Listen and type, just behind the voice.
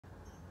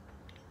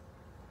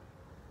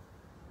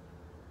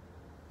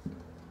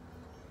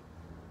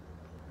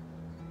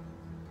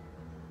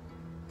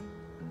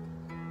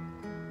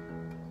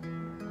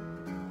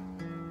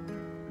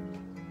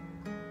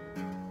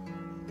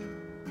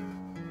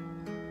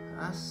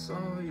I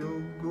saw your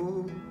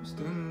ghost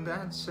and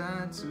I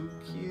tried to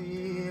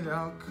kill it.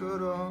 I'll cut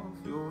off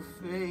your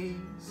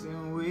face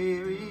and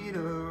wear it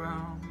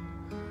around.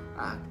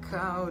 I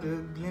caught a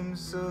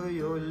glimpse of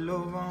your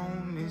love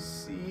on the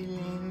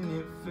ceiling.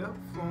 It fell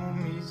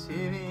from his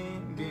head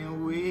and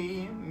been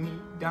weighing me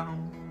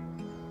down.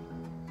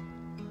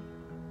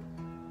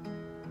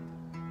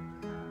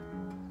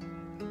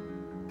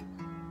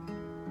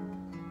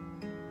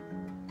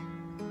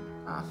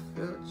 I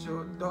felt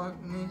your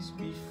darkness,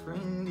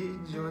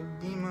 befriended your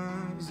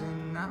demons,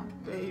 and now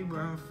they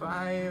burn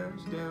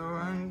fires that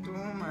run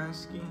through my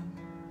skin.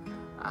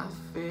 I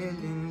fell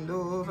in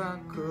love, I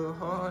could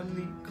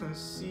hardly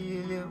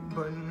conceal it,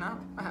 but now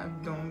I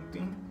don't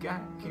think I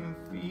can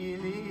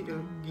feel it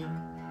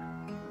again.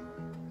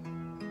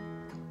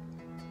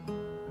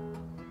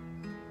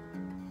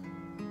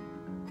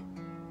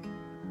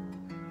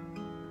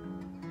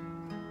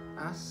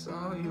 I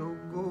saw your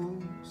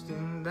ghost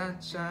and I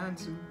tried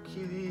to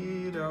kill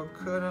it. I'll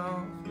cut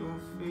off your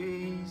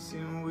face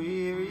and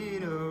wear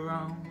it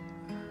around.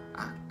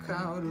 I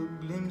caught a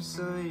glimpse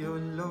of your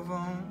love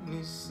on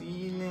the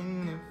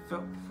ceiling. It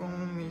fell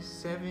from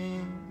its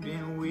heaven,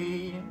 been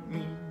weighing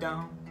me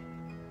down.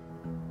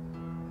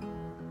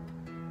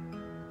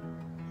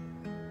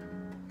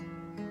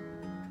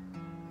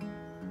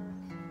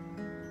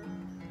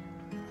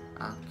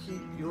 I'll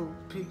keep your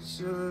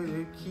picture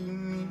to keep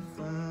me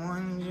from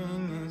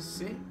wondering, and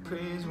say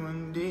prayers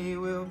one day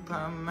we'll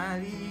pop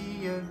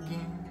Molly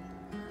again.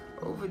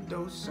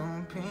 Overdose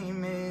on pain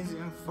meds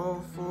and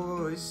fall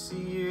for a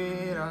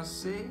cigarette. I'll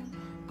say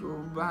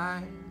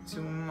goodbye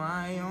to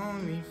my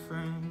only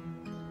friend.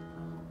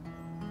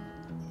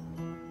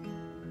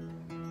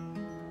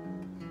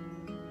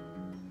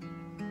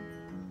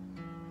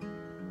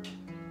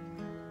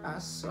 I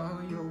saw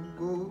your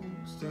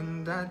ghost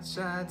and I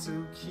tried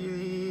to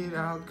kill it.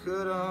 I'll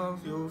cut off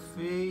your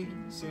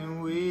face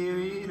and wear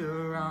it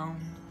around.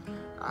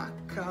 I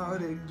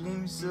caught a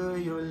glimpse of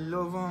your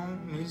love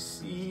on the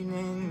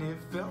ceiling.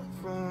 It fell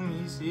from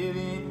his head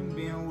and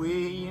been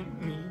weighing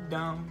me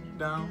down,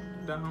 down,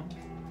 down.